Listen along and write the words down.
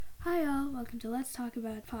welcome to Let's Talk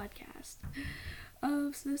About Podcast.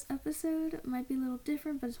 So this episode might be a little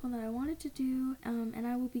different, but it's one that I wanted to do,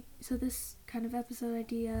 so this kind of episode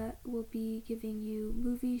idea will be giving you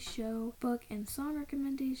movie, show, book, and song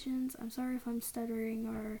recommendations. I'm sorry if I'm stuttering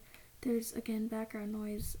or there's, again, background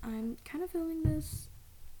noise. I'm kind of filming this.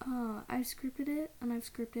 I've scripted it, and I've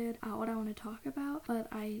scripted what I want to talk about, but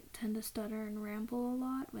I tend to stutter and ramble a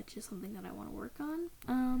lot, which is something that I want to work on.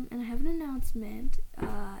 And I have an announcement.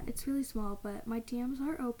 It's really small, but my DMs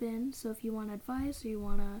are open, so if you want advice or you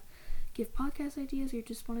want to give podcast ideas or you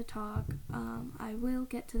just want to talk, I will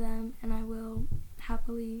get to them, and I will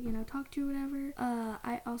happily, talk to you, whatever.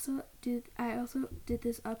 I also did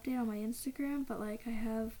this update on my Instagram, but, I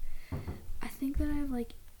think that I have,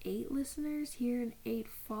 8 listeners here and 8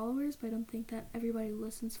 followers, but I don't think that everybody who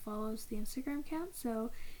listens follows the Instagram account. So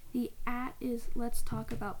the @ is Let's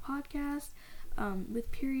Talk About Podcast,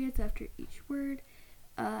 with periods after each word.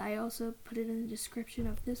 I also put it in the description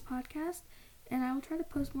of this podcast, and I will try to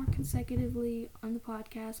post more consecutively on the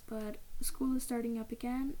podcast, but school is starting up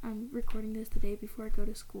again. I'm recording this the day before I go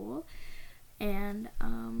to school, and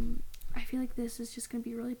I feel like this is just going to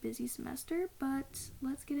be a really busy semester, but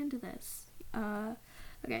let's get into this.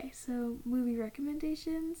 Okay, so movie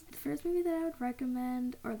recommendations. The first movie that I would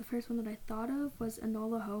recommend, or the first one that I thought of, was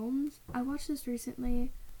Enola Holmes. I watched this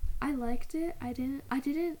recently. I liked it. I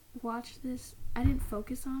didn't watch this. I didn't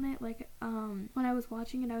focus on it. When I was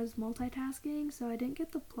watching it, I was multitasking, so I didn't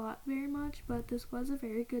get the plot very much, but this was a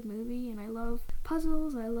very good movie, and I love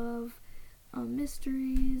puzzles. I love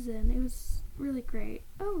mysteries, and it was really great.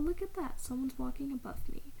 Oh, look at that. Someone's walking above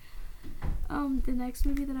me. The next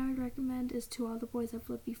movie that I would recommend is To All the Boys I've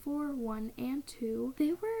Loved Before, 1 and 2.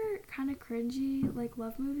 They were kind of cringy,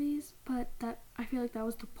 love movies, but I feel like that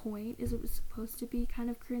was the point, is it was supposed to be kind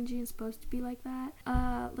of cringy and supposed to be like that.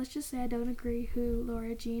 Let's just say I don't agree who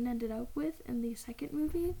Laura Jean ended up with in the second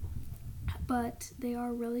movie, but they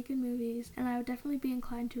are really good movies, and I would definitely be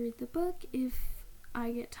inclined to read the book if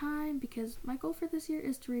I get time, because my goal for this year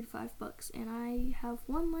is to read 5 books, and I have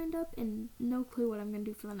 1 lined up and no clue what I'm going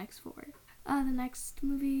to do for the next 4. The next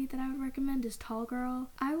movie that I would recommend is Tall Girl.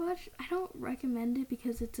 I don't recommend it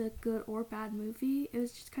because it's a good or bad movie. It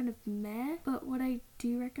was just kind of meh, but what I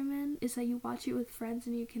do recommend is that you watch it with friends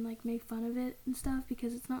and you can make fun of it and stuff,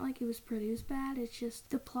 because it's not like it was produced bad. It's just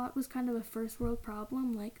the plot was kind of a first world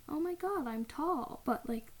problem, oh my god, I'm tall. But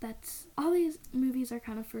that's all. These movies are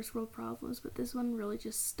kind of first world problems, but this one really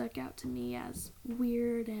just stuck out to me as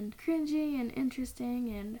weird and cringy and interesting,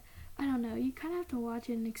 and I don't know, you kind of have to watch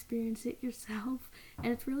it and experience it yourself, and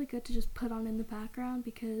it's really good to just put on in the background,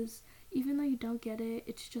 because even though you don't get it,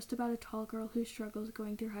 it's just about a tall girl who struggles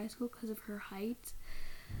going through high school because of her height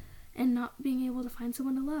and not being able to find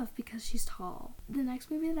someone to love because she's tall. The next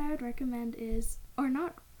movie that I would recommend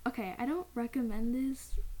I don't recommend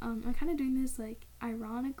this, I'm kind of doing this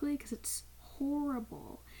ironically because it's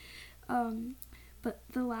horrible, but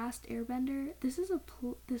The Last Airbender. This is a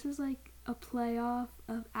playoff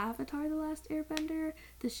of Avatar: The Last Airbender,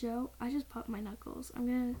 the show. I just popped my knuckles.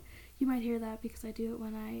 You might hear that because I do it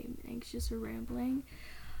when I'm anxious or rambling.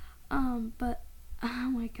 But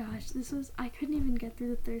oh my gosh, I couldn't even get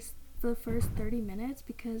through the first 30 minutes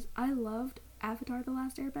because I loved Avatar: The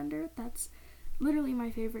Last Airbender. That's literally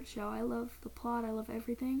my favorite show. I love the plot, I love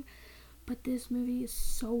everything. But this movie is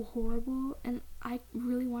so horrible, and I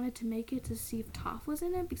really wanted to make it to see if Toph was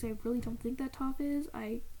in it, because I really don't think that Toph is.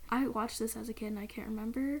 I watched this as a kid and I can't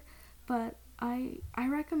remember, but I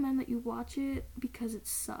recommend that you watch it because it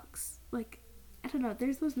sucks. I don't know,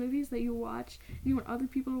 there's those movies that you watch and you want other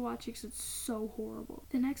people to watch it because it's so horrible.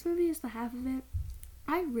 The next movie is The Half of It.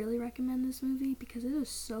 I really recommend this movie because it is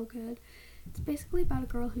so good. It's basically about a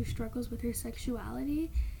girl who struggles with her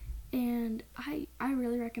sexuality, and I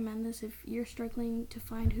really recommend this if you're struggling to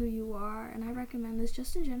find who you are, and I recommend this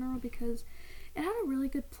just in general because it had a really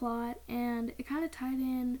good plot, and it kind of tied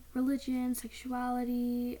in religion,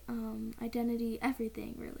 sexuality, identity,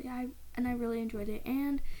 everything really. I really enjoyed it,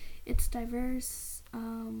 and it's diverse.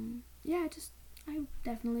 I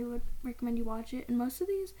definitely would recommend you watch it, and most of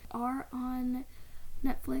these are on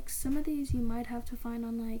Netflix. Some of these you might have to find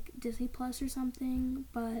on Disney Plus or something,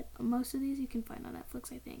 but most of these you can find on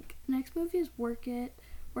Netflix, I think. Next movie is Work It.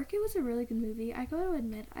 Work It was a really good movie. I gotta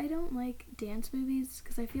admit, I don't like dance movies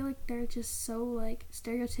because I feel like they're just so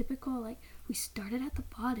stereotypical, we started at the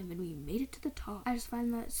bottom and we made it to the top. I just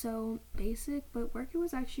find that so basic, but Work It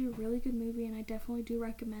was actually a really good movie, and I definitely do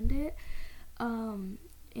recommend it.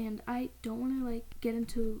 And I don't want to get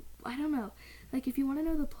into, I don't know, if you want to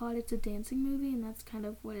know the plot, it's a dancing movie, and that's kind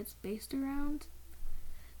of what it's based around.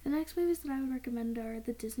 The next movies that I would recommend are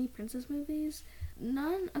the Disney princess movies.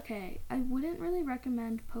 Okay, I wouldn't really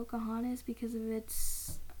recommend Pocahontas because of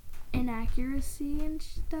its inaccuracy and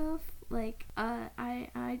stuff. Like,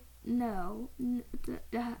 no.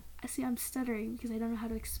 See, I'm stuttering because I don't know how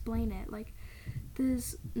to explain it. Like,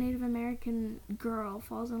 this Native American girl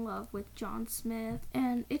falls in love with John Smith,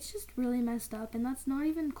 and it's just really messed up, and that's not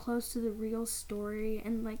even close to the real story.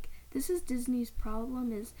 And like, this is Disney's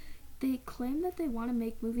problem, is they claim that they want to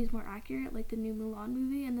make movies more accurate, like the new Mulan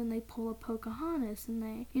movie, and then they pull a Pocahontas, and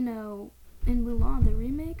they, in Mulan, the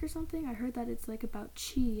remake or something, I heard that it's like about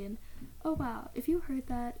Chi, and oh wow, if you heard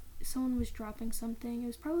that, someone was dropping something. It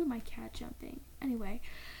was probably my cat jumping. Anyway,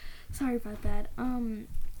 sorry about that.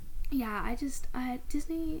 Yeah,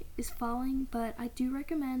 Disney is falling, but I do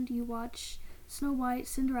recommend you watch Snow White,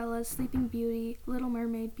 Cinderella, Sleeping Beauty, Little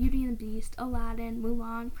Mermaid, Beauty and the Beast, Aladdin,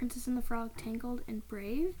 Mulan, Princess and the Frog, Tangled, and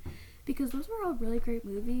Brave, because those were all really great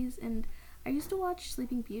movies. And I used to watch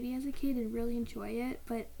Sleeping Beauty as a kid and really enjoy it,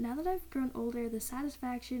 but now that I've grown older, the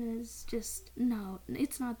satisfaction is just, no,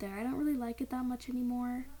 it's not there. I don't really like it that much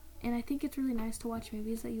anymore. And I think it's really nice to watch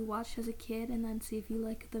movies that you watched as a kid and then see if you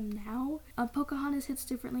like them now. Pocahontas hits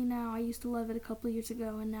differently now. I used to love it a couple years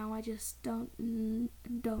ago, and now I just don't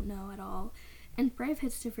know at all. And Brave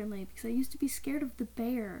hits differently because I used to be scared of the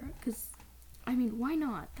bear. Because, I mean, why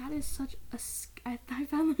not? That is such a... I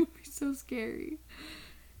found the movie so scary.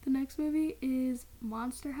 The next movie is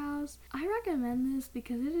Monster House. I recommend this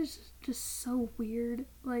because it is just so weird.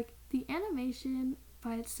 Like, the animation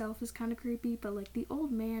by itself is kind of creepy, but like the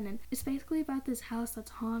old man, and it's basically about this house that's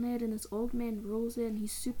haunted, and this old man rules it, and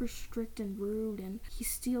he's super strict and rude, and he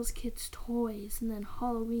steals kids' toys, and then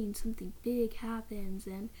Halloween something big happens,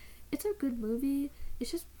 and it's a good movie. It's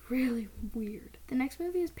just really weird. The next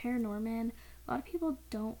movie is Paranorman. A lot of people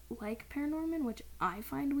don't like Paranorman, which I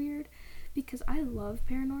find weird because I love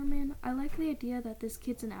Paranorman. I like the idea that this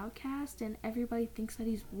kid's an outcast and everybody thinks that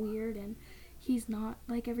he's weird and he's not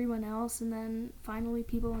like everyone else, and then finally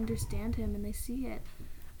people understand him and they see it.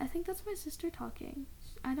 I think that's my sister talking.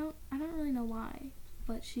 I don't really know why,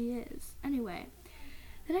 but she is. Anyway,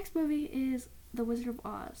 the next movie is The Wizard of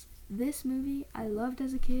Oz. This movie I loved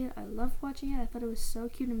as a kid. I loved watching it. I thought it was so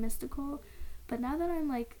cute and mystical. But now that I'm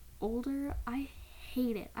like older, I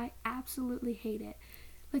hate it. I absolutely hate it.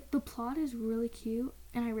 Like, the plot is really cute,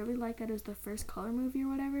 and I really like that it was the first color movie or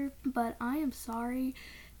whatever, but I am sorry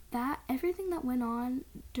that everything that went on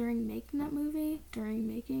during making that movie,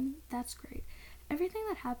 that's great. Everything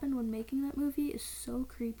that happened when making that movie is so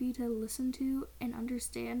creepy to listen to and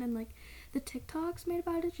understand, and like the TikToks made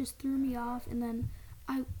about it just threw me off. And then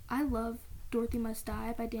I love Dorothy Must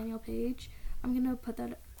Die by Daniel Page.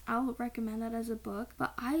 I'll recommend that as a book,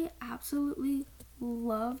 but I absolutely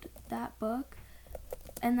loved that book.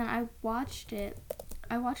 And then I watched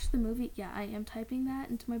the movie. Yeah, I am typing that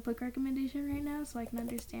into my book recommendation right now so I can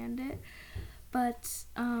understand it. But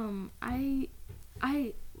I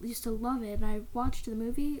used to love it, and I watched the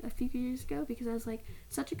movie a few years ago because I was like,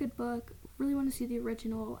 such a good book, really want to see the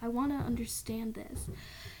original, I want to understand this.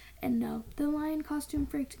 And no, the lion costume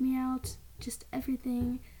freaked me out, just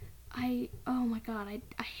everything. Oh my god,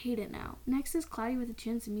 I hate it now. Next is Cloudy with a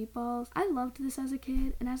Chance of Meatballs. I loved this as a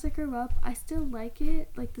kid, and as I grew up, I still like it.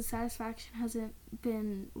 Like, the satisfaction hasn't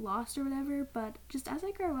been lost or whatever, but just as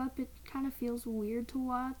I grow up, it kind of feels weird to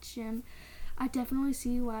watch, and I definitely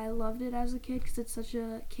see why I loved it as a kid because it's such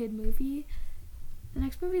a kid movie. The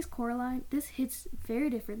next movie is Coraline. This hits very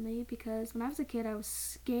differently because when I was a kid, I was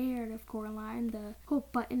scared of Coraline, the whole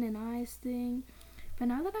button and eyes thing. But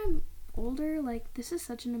now that I'm older, like, this is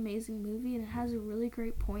such an amazing movie, and it has a really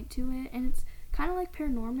great point to it, and it's kind of like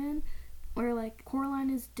Paranorman, where like Coraline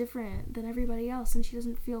is different than everybody else and she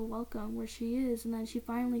doesn't feel welcome where she is, and then she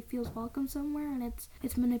finally feels welcome somewhere, and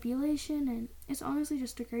it's manipulation, and it's honestly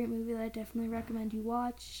just a great movie that I definitely recommend you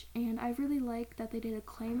watch. And I really like that they did a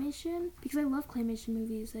claymation because I love claymation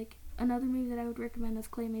movies. Like, another movie that I would recommend as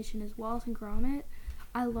claymation is Wallace and Gromit.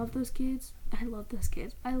 I love those kids. I loved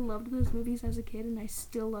those movies as a kid, and I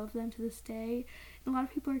still love them to this day. And a lot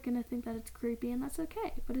of people are going to think that it's creepy, and that's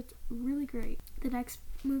okay, but it's really great. The next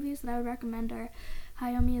movies that I would recommend are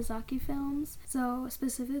Hayao Miyazaki films. So So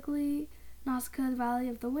Nausicaa, The Valley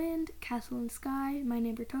of the Wind, Castle in the Sky, My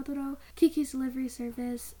Neighbor Totoro, Kiki's Delivery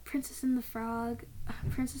Service, Princess and the Frog,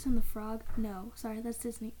 no, sorry, that's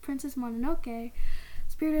Disney, Princess Mononoke,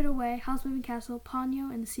 Spirited Away, House Moving Castle,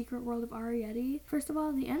 Ponyo, and The Secret World of Arrietty. First of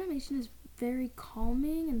all, the animation is very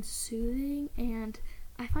calming and soothing, and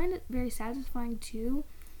I find it very satisfying too.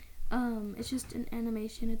 It's just an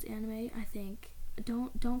animation, it's anime, I think.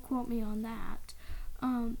 Don't quote me on that.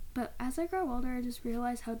 But as I grow older, I just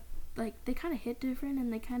realize how, like, they kind of hit different,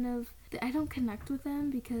 and I don't connect with them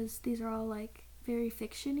because these are all, like, very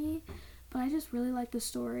fiction-y, but I just really like the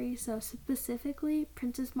story. So specifically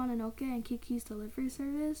Princess Mononoke and Kiki's Delivery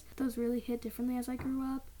Service, those really hit differently as I grew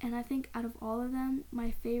up. And I think out of all of them,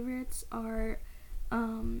 my favorites are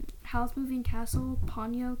Howl's Moving Castle,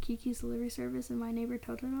 Ponyo, Kiki's Delivery Service, and My Neighbor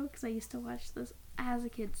Totoro, because I used to watch this as a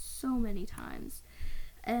kid so many times.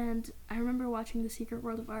 And I remember watching The Secret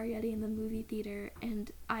World of Arrietty in the movie theater, and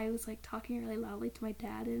I was like talking really loudly to my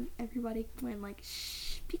dad, and everybody went like,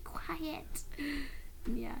 shh, be quiet.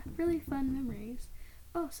 And yeah, really fun memories.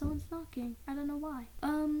 Oh, someone's knocking. I don't know why.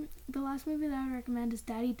 The last movie that I would recommend is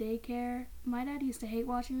Daddy Daycare. My dad used to hate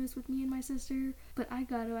watching this with me and my sister, but I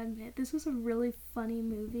gotta admit, this was a really funny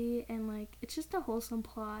movie, and like, it's just a wholesome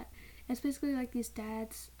plot. It's basically like these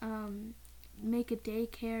dads, make a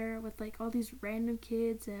daycare with like all these random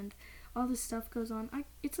kids, and all this stuff goes on.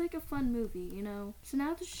 It's like a fun movie, you know. So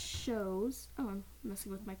now the shows. Oh, I'm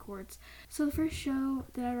messing with my cords. So the first show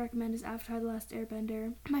that I recommend is Avatar: The Last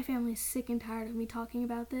Airbender. My family is sick and tired of me talking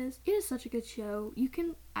about this. It is such a good show.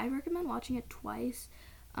 I recommend watching it twice.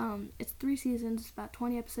 It's 3 seasons, about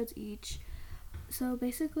 20 episodes each. So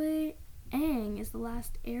basically, Aang is the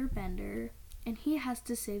last airbender, and he has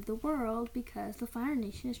to save the world because the Fire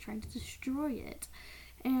Nation is trying to destroy it.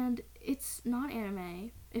 And it's not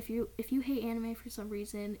anime. If you hate anime for some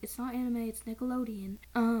reason, it's not anime, it's Nickelodeon.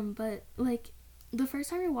 But like, the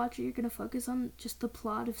first time you watch it, you're gonna focus on just the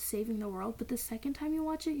plot of saving the world, but the second time you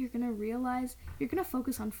watch it, you're gonna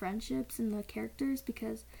focus on friendships and the characters,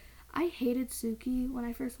 because I hated Suki when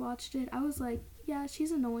I first watched it. I was like, yeah,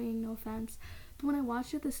 she's annoying, no offense. But when I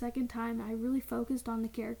watched it the second time, I really focused on the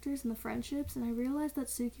characters and the friendships, and I realized that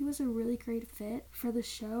Suki was a really great fit for the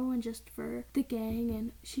show and just for the gang,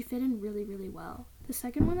 and she fit in really, really well. The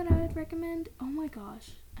second one that I would recommend, oh my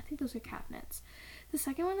gosh, I think those are cabinets. The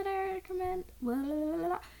second one that I recommend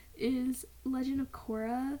is Legend of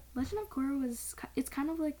Korra. Legend of Korra it's kind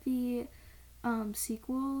of like the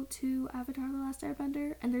sequel to Avatar: The Last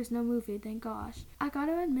Airbender, and there's no movie, thank gosh. I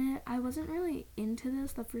gotta admit, I wasn't really into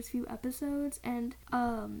this the first few episodes, and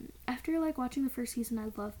after like watching the first season,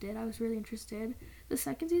 I loved it. I was really interested. The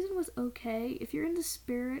second season was okay. If you're into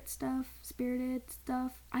spirited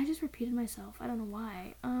stuff, I just repeated myself. I don't know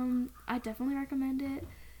why. I definitely recommend it.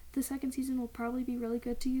 The second season will probably be really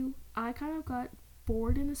good to you. I kind of got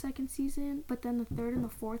bored in the second season, but then the third and the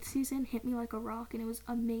fourth season hit me like a rock, and it was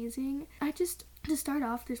amazing. To start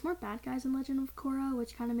off, there's more bad guys in Legend of Korra,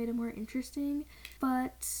 which kind of made it more interesting,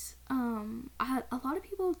 but a lot of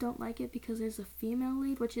people don't like it because there's a female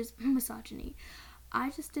lead, which is misogyny. I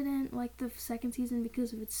just didn't like the second season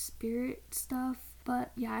because of its spirit stuff,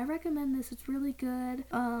 but yeah, I recommend this. It's really good.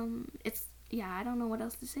 I don't know what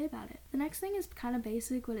else to say about it. The next thing is kind of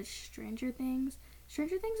basic, but it's Stranger Things.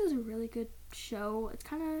 Stranger Things is a really good show. It's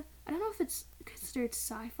kind of, I don't know if it's considered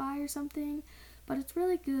sci-fi or something, but it's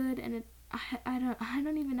really good, and I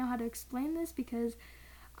don't even know how to explain this, because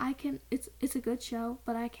it's a good show,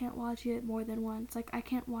 but I can't watch it more than once. Like, I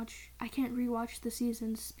can't rewatch the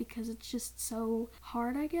seasons because it's just so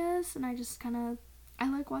hard, I guess, and I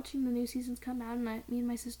like watching the new seasons come out, and me and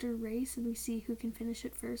my sister race, and we see who can finish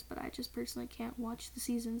it first, but I just personally can't watch the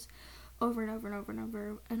seasons over and over and over and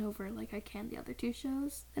over and over like I can the other 2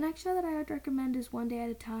 shows. The next show that I would recommend is One Day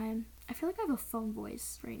at a Time. I feel like I have a phone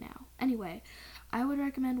voice right now. Anyway, I would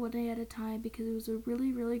recommend One Day at a Time because it was a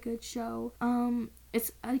really, really good show.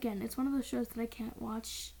 It's one of those shows that I can't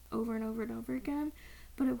watch over and over and over again,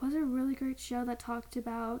 but it was a really great show that talked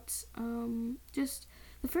about just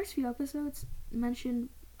the first few episodes mentioned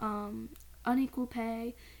unequal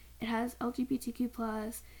pay. It has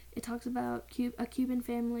LGBTQ+. It talks about a Cuban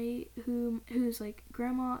family who's like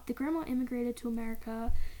the grandma immigrated to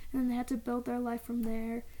America, and then they had to build their life from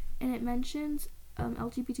there. And it mentions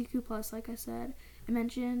LGBTQ+, like I said. It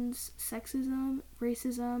mentions sexism,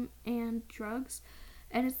 racism, and drugs.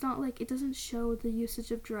 And it's not like, it doesn't show the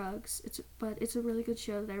usage of drugs, but it's a really good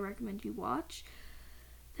show that I recommend you watch.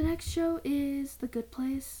 The next show is The Good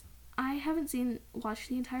Place. I haven't watched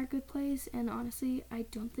the entire Good Place, and honestly, I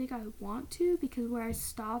don't think I want to, because where I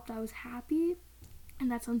stopped, I was happy, and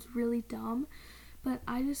that sounds really dumb, but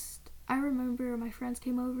I remember my friends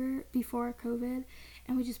came over before COVID,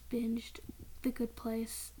 and we just binged The Good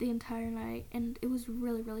Place the entire night, and it was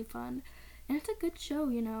really, really fun, and it's a good show,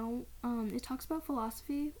 you know. It talks about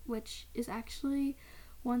philosophy, which is actually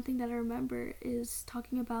one thing that I remember is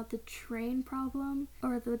talking about the train problem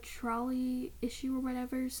or the trolley issue or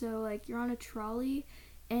whatever. So like, you're on a trolley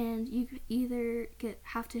and you either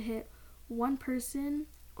have to hit one person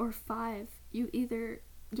or 5. You either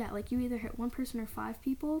hit one person or 5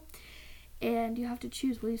 people, and you have to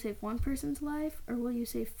choose, will you save one person's life or will you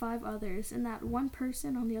save 5 others? And that one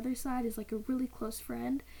person on the other side is like a really close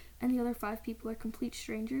friend, and the other 5 people are complete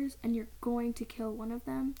strangers, and you're going to kill one of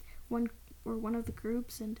them, one of the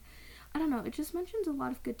groups. And I don't know, it just mentions a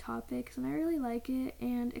lot of good topics, and I really like it,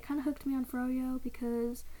 and it kind of hooked me on Froyo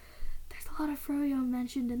because there's a lot of Froyo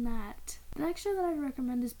mentioned in that. The next show that I'd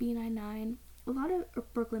recommend is B99.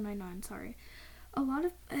 Brooklyn Nine-Nine, sorry.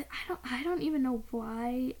 I don't even know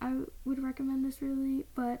why I would recommend this really,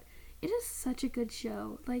 but it is such a good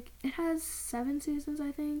show. Like, it has 7 seasons,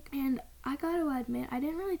 I think, and I gotta admit, I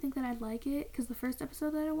didn't really think that I'd like it, because the first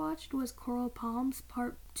episode that I watched was Coral Palms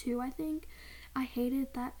Part 2, I think. I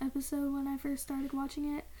hated that episode when I first started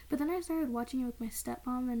watching it, but then I started watching it with my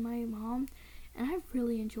stepmom and my mom, and I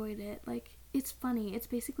really enjoyed it. Like, it's funny. It's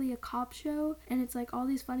basically a cop show, and it's like all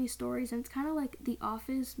these funny stories, and it's kind of like The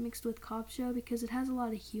Office mixed with cop show because it has a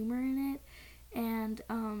lot of humor in it. And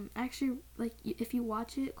actually, like, if you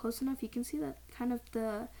watch it close enough, you can see that kind of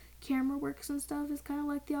the camera works and stuff is kind of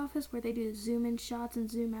like The Office, where they do zoom in shots and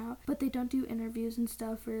zoom out, but they don't do interviews and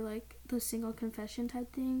stuff or like the single confession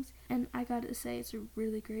type things. And I gotta say, it's a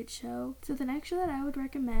really great show. So the next show that I would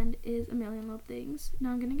recommend is A Million Little Things.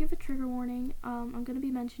 Now I'm gonna give a trigger warning. I'm gonna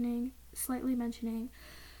be slightly mentioning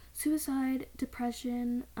suicide,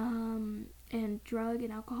 depression, and drug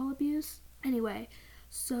and alcohol abuse. Anyway,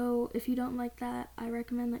 so if you don't like that, I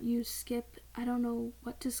recommend that you skip. I don't know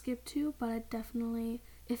what to skip to, but I definitely,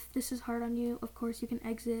 if this is hard on you, of course you can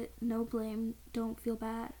exit. No blame. Don't feel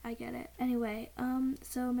bad. I get it. Anyway,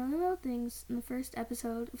 so A Million Little Things, in the first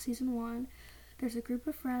episode of season 1, there's a group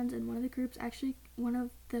of friends, and one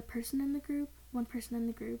person in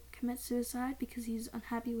the group commits suicide because he's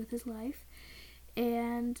unhappy with his life,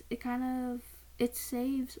 and it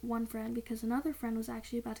saves one friend because another friend was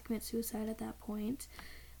actually about to commit suicide at that point.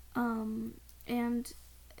 And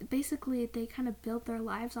basically they kind of build their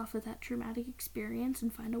lives off of that traumatic experience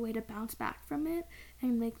and find a way to bounce back from it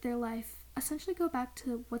and make their life essentially go back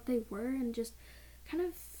to what they were and just kind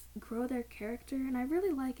of grow their character. And I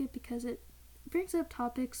really like it because it brings up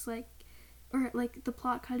topics like the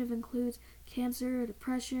plot kind of includes cancer,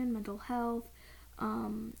 depression, mental health.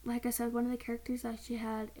 Like I said, one of the characters actually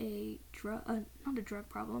had not a drug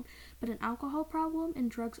problem, but an alcohol problem,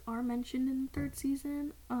 and drugs are mentioned in the 3rd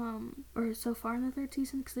season, or so far in the 3rd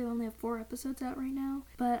season, because they only have 4 episodes out right now.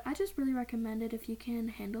 But I just really recommend it if you can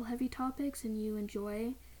handle heavy topics and you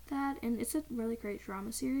enjoy that, and it's a really great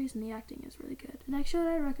drama series, and the acting is really good. The next show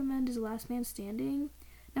that I recommend is Last Man Standing.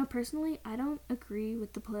 Now, personally, I don't agree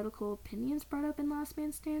with the political opinions brought up in Last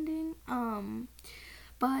Man Standing,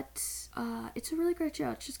 but it's a really great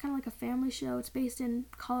show. It's just kind of like a family show. It's based in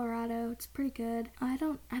Colorado. It's pretty good. I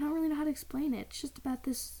don't really know how to explain it. It's just about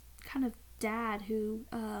this kind of dad who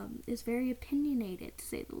is very opinionated, to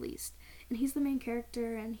say the least. And he's the main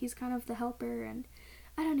character, and he's kind of the helper, and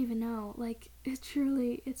I don't even know. Like, it's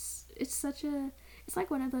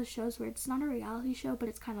like one of those shows where it's not a reality show, but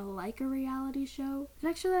it's kind of like a reality show. The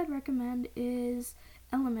next show that I'd recommend is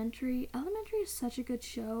Elementary. Elementary is such a good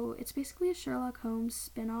show. It's basically a Sherlock Holmes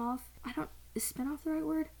spin-off. Is spin-off the right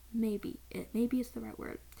word? Maybe it's the right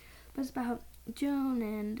word. But it's about Joan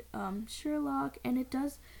and Sherlock, and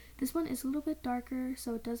this one is a little bit darker,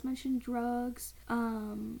 so it does mention drugs,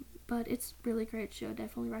 but it's a really great show.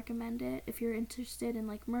 Definitely recommend it if you're interested in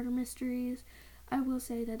like murder mysteries. I will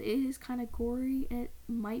say that it is kind of gory, and it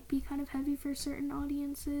might be kind of heavy for certain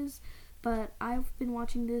audiences, but I've been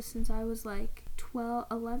watching this since I was like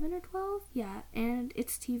 11 or 12, yeah, and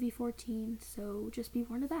it's TV-14, so just be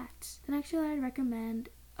warned of that. The next show that I'd recommend,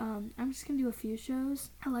 I'm just gonna do a few shows: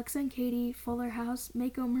 Alexa and Katie, Fuller House,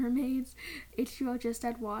 Mako Mermaids, H2O Just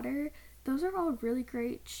Add Water. Those are all really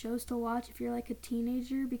great shows to watch if you're like a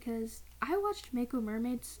teenager, because I watched Mako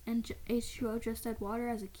Mermaids and H2O Just Add Water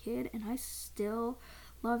as a kid, and I still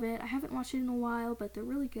love it. I haven't watched it in a while, but they're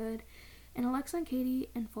really good. And Alexa and Katie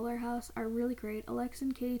and Fuller House are really great. Alexa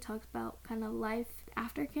and Katie talks about kind of life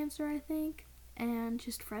after cancer, I think, and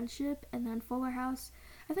just friendship. And then Fuller House,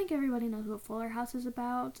 I think everybody knows what Fuller House is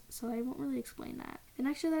about, so I won't really explain that. The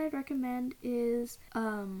next show that I'd recommend is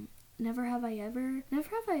Never Have I Ever. Never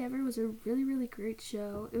Have I Ever was a really, really great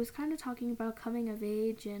show. It was kind of talking about coming of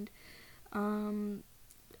age, and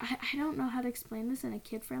I don't know how to explain this in a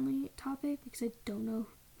kid-friendly topic because I don't know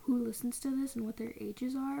who listens to this and what their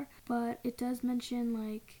ages are, but it does mention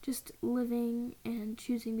like just living and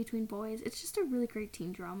choosing between boys. It's just a really great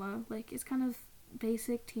teen drama. Like, it's kind of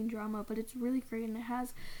basic teen drama, but it's really great, and it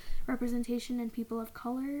has representation in people of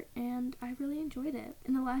color, and I really enjoyed it.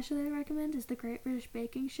 And the last show that I recommend is The Great British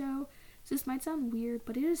Baking Show. So this might sound weird,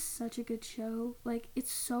 but it is such a good show. Like,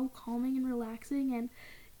 it's so calming and relaxing, and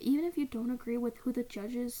even if you don't agree with who the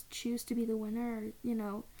judges choose to be the winner, or, you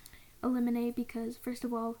know, eliminate, because first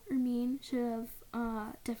of all, Ramin should have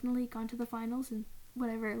definitely gone to the finals and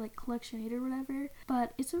whatever, like Collection 8 or whatever.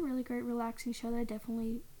 But it's a really great relaxing show that I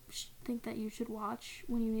definitely think that you should watch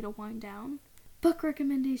when you need to wind down. Book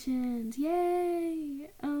recommendations, yay!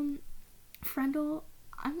 Frendel,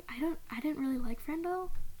 I didn't really like Frendel.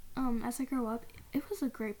 As I grew up, it was a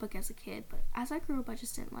great book as a kid, but as I grew up, I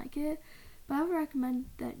just didn't like it. But I would recommend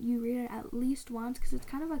that you read it at least once because it's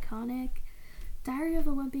kind of iconic. Diary of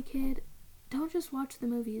a Wimpy Kid, don't just watch the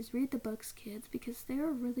movies, read the books, kids, because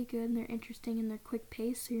they're really good and they're interesting and they're quick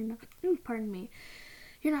paced, so you're not, pardon me,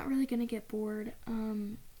 you're not really gonna get bored.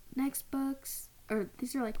 Next books, or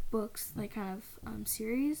these are like books, like kind of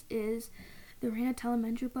series, is the Raina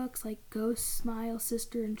Tellemandre books, like Ghost, Smile,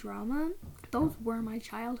 Sister, and Drama. Those were my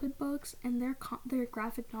childhood books, and they're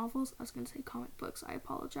graphic novels. I was gonna say comic books, I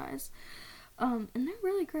apologize. And they're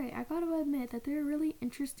really great. I gotta admit that they're really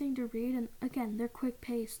interesting to read, and again, they're quick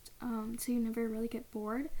paced, so you never really get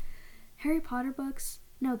bored. Harry Potter books,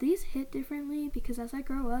 no, these hit differently because as I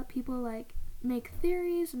grow up, people like make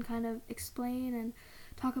theories and kind of explain and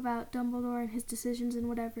talk about Dumbledore and his decisions and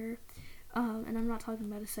whatever. And I'm not talking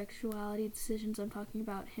about his sexuality decisions, I'm talking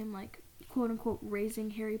about him, like, quote unquote,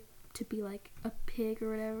 raising Harry to be like a pig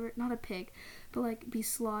or whatever. Not a pig, but like be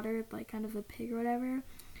slaughtered like kind of a pig or whatever.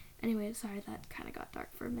 Anyway, sorry, that kind of got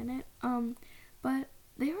dark for a minute. But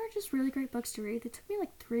they were just really great books to read. They took me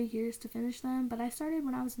like 3 years to finish them, but I started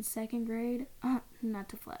when I was in 2nd grade. Not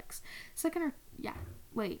to flex. I started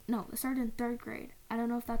in 3rd grade. I don't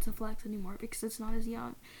know if that's a flex anymore because it's not as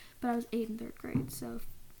young, but I was 8 in 3rd grade, so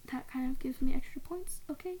that kind of gives me extra points.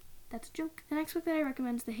 Okay, that's a joke. The next book that I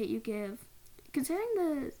recommend is The Hate U Give. Considering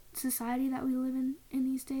the society that we live in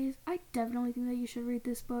these days, I definitely think that you should read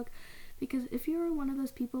this book. Because if you're one of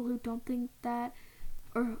those people who don't think that,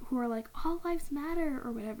 or who are like, all lives matter,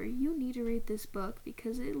 or whatever, you need to read this book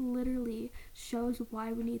because it literally shows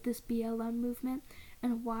why we need this BLM movement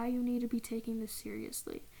and why you need to be taking this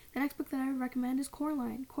seriously. The next book that I would recommend is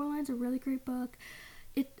Coraline. Coraline's a really great book.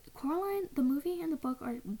 Coraline, the movie and the book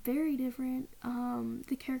are very different.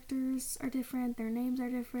 The characters are different, their names are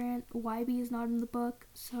different. Wybie is not in the book,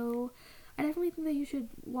 so I definitely think that you should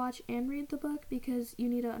watch and read the book because you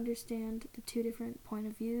need to understand the two different point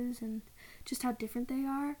of views and just how different they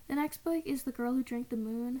are. The next book is The Girl Who Drank the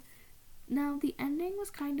Moon. Now, the ending was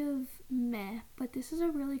kind of meh, but this is a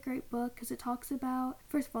really great book because it talks about,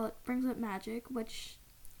 first of all, it brings up magic, which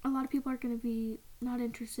a lot of people are going to be not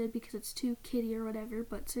interested because it's too kiddie or whatever,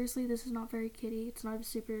 but seriously, this is not very kiddie. It's not a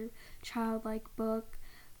super childlike book.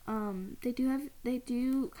 They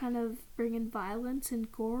do kind of bring in violence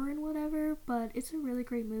and gore and whatever, but it's a really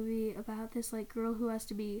great movie about this like girl who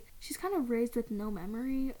she's kind of raised with no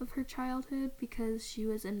memory of her childhood because she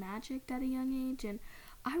was in magic at a young age, and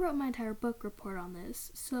I wrote my entire book report on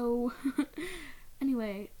this, so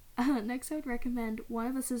anyway, next I would recommend One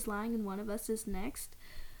of Us is Lying and One of Us is Next.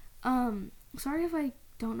 Sorry if I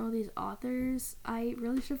don't know these authors, I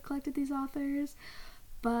really should have collected these authors,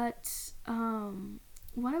 but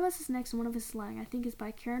One of Us is Next and One of Us is Lying, I think, is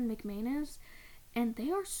by Karen McManus, and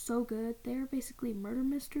they are so good. They're basically murder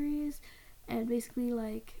mysteries, and basically,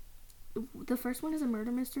 like, the first one is a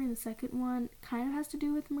murder mystery, and the second one kind of has to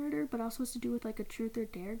do with murder, but also has to do with, like, a truth or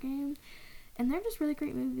dare game, and they're just really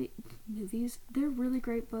great movies. They're really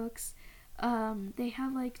great books. They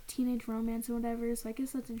have, like, teenage romance and whatever, so I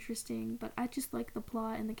guess that's interesting, but I just like the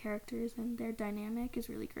plot and the characters, and their dynamic is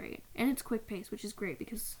really great. And it's quick paced, which is great,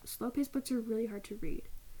 because slow-paced books are really hard to read.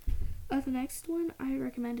 The next one I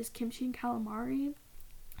recommend is Kimchi and Calamari.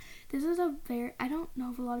 This is I don't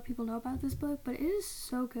know if a lot of people know about this book, but it is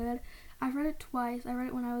so good. I've read it twice. I read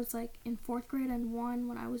it when I was, like, in 4th grade and one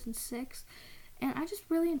when I was in 6th, and I just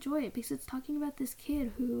really enjoy it, because it's talking about this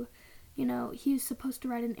kid who, you know, he's supposed to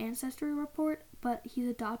write an ancestry report, but he's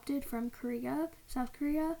adopted from South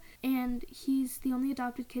Korea, and he's the only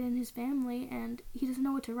adopted kid in his family, and he doesn't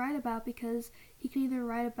know what to write about because he can either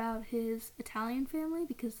write about his Italian family,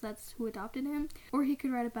 because that's who adopted him, or he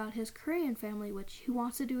could write about his Korean family, which he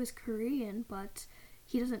wants to do is Korean, but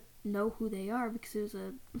he doesn't know who they are because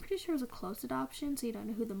I'm pretty sure it was a close adoption, so you don't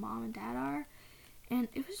know who the mom and dad are. And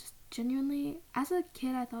it was just genuinely, as a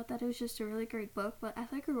kid, I thought that it was just a really great book, but as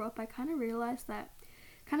I grew up, I kind of realized that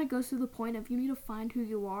kind of goes to the point of you need to find who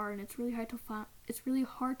you are, and it's really hard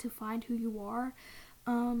to find who you are,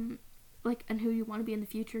 and who you want to be in the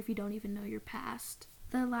future if you don't even know your past.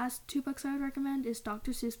 The last 2 books I would recommend is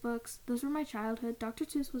Dr. Seuss books. Those were my childhood. Dr.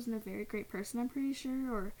 Seuss wasn't a very great person, I'm pretty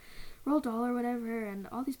sure, or Roald Dahl or whatever, and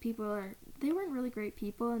all these people they weren't really great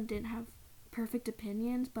people and didn't have perfect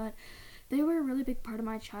opinions, but they were a really big part of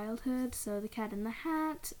my childhood. So The Cat in the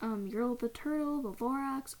Hat, Yertle the Turtle, The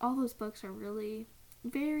Lorax, all those books are really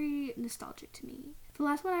very nostalgic to me. The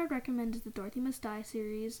last one I would recommend is the Dorothy Must Die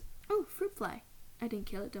series. Oh, Fruit Fly. I didn't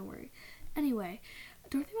kill it, don't worry. Anyway,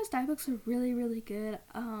 Dorothy Must Die books are really, really good.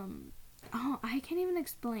 I can't even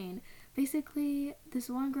explain. Basically, this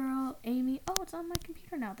one girl, Amy, it's on my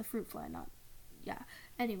computer now, the Fruit Fly,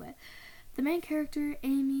 Anyway, the main character,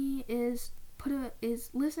 Amy, lives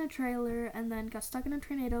in a trailer and then got stuck in a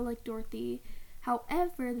tornado like Dorothy.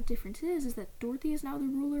 However, the difference is that Dorothy is now the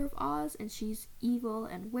ruler of Oz, and she's evil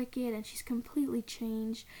and wicked, and she's completely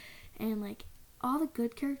changed, and like all the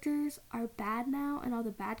good characters are bad now, and all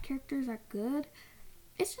the bad characters are good.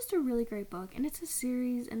 It's just a really great book, and it's a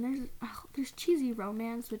series, and there's cheesy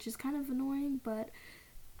romance, which is kind of annoying, but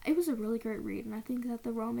it was a really great read, and I think that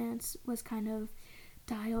the romance was kind of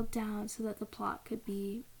dialed down so that the plot could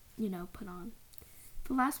be, put on.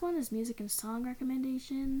 The last one is music and song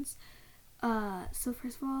recommendations. So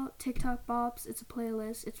first of all, TikTok Bops, it's a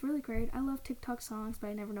playlist. It's really great. I love TikTok songs, but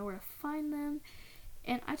I never know where to find them.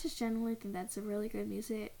 And I just genuinely think that's a really good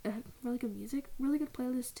really good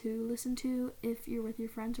playlist to listen to if you're with your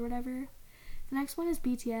friends or whatever. The next one is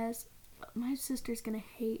BTS. My sister's gonna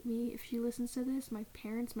hate me if she listens to this. My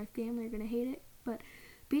parents, my family are gonna hate it. But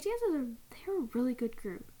BTS they're a really good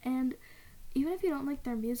group. And even if you don't like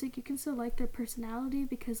their music, you can still like their personality,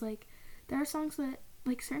 because like there are songs that,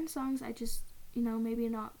 like certain songs I just, maybe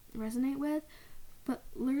not resonate with, but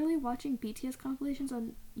literally watching BTS compilations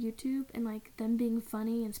on YouTube and like them being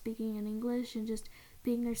funny and speaking in English and just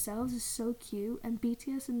being themselves is so cute. And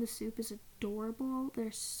BTS in the Soup is adorable.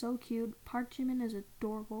 They're so cute. Park Jimin is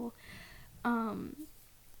adorable. And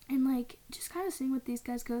like just kind of seeing what these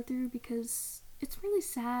guys go through, because it's really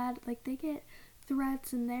sad. Like they get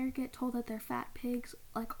threats and they get told that they're fat pigs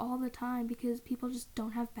like all the time, because people just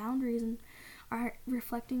don't have boundaries and are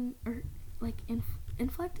reflecting or like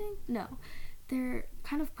inflecting? No. They're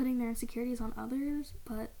kind of putting their insecurities on others,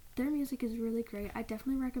 but their music is really great. I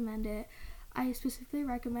definitely recommend it. I specifically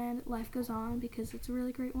recommend Life Goes On because it's a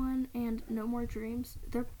really great one, and No More Dreams.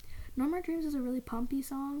 No More Dreams is a really pumpy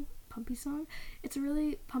song. It's a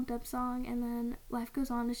really pumped up song, and then Life Goes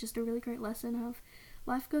On is just a really great lesson of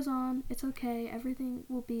life goes on, it's okay, everything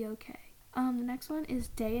will be okay. The next one is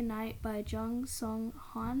Day and Night by Jung Sung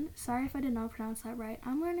Han. Sorry if I did not pronounce that right.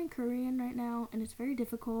 I'm learning Korean right now, and it's very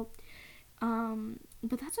difficult.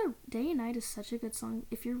 But Day and Night is such a good song.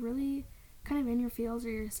 If you're really kind of in your feels or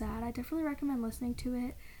you're sad, I definitely recommend listening to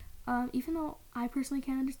it. Even though I personally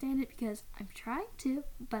can't understand it because I'm trying to,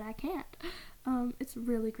 but I can't. It's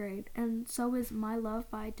really great. And so is My Love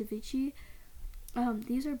by Davichi.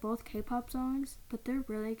 These are both K-pop songs, but they're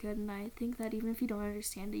really good, and I think that even if you don't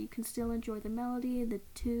understand it, you can still enjoy the melody, the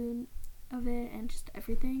tune of it, and just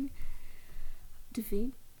everything.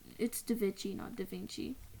 It's Davichi, not Da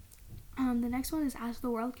Vinci. The next one is As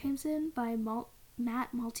the World Comes In by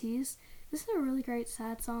Matt Maltese. This is a really great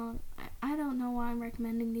sad song. I don't know why I'm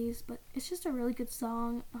recommending these, but it's just a really good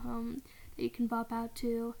song that you can bop out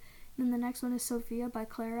to. And then the next one is Sophia by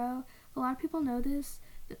Clairo. A lot of people know this.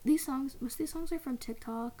 Most of these songs are from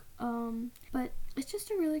TikTok, but it's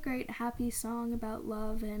just a really great happy song about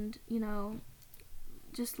love and,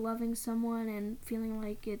 just loving someone and feeling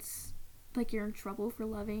like it's like you're in trouble for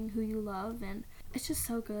loving who you love, and it's just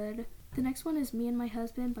so good. The next one is Me and My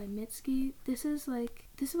Husband by Mitski. This is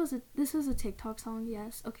a TikTok song,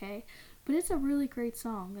 yes, okay, but it's a really great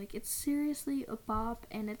song. Like, it's seriously a bop,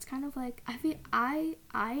 and it's kind of like, I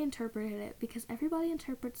interpreted it because everybody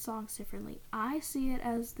interprets songs differently. I see it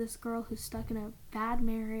as this girl who's stuck in a bad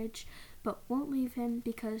marriage but won't leave him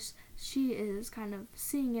because she is kind of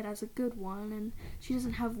seeing it as a good one, and she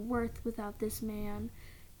doesn't have worth without this man,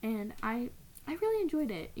 and I really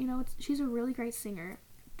enjoyed it. She's a really great singer.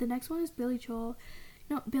 The next one is Billy Joel.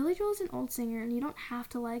 Billy Joel is an old singer, and you don't have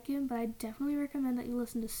to like him, but I definitely recommend that you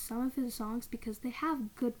listen to some of his songs because they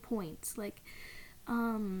have good points. Like,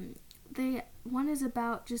 one is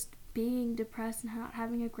about just being depressed and not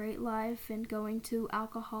having a great life and going to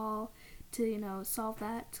alcohol to, solve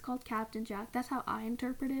that. It's called Captain Jack. That's how I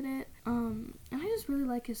interpreted it. And I just really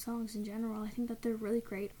like his songs in general. I think that they're really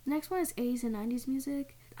great. The next one is 80s and 90s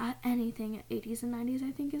music. Anything 80s and 90s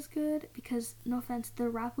I think is good because, no offense, their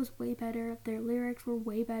rap was way better, their lyrics were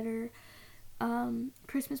way better.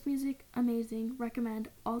 Christmas music, amazing, recommend,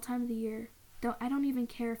 all time of the year. I don't even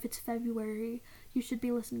care if it's February, you should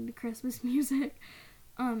be listening to Christmas music.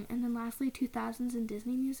 And then lastly, 2000s and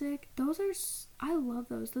Disney music. I love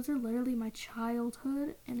those. Those are literally my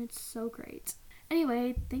childhood, and it's so great.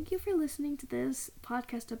 Anyway, thank you for listening to this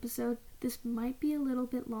podcast episode. This might be a little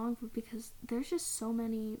bit long because there's just so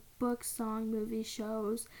many books, songs, movies,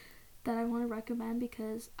 shows that I want to recommend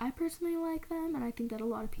because I personally like them and I think that a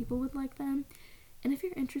lot of people would like them. And if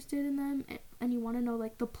you're interested in them and you want to know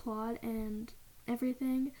like the plot and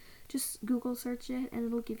everything, just Google search it and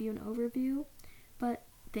it'll give you an overview. But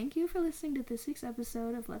thank you for listening to this week's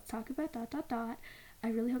episode of Let's Talk About ... I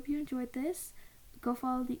really hope you enjoyed this. Go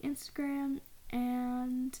follow the Instagram,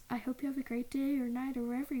 and I hope you have a great day or night or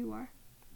wherever you are.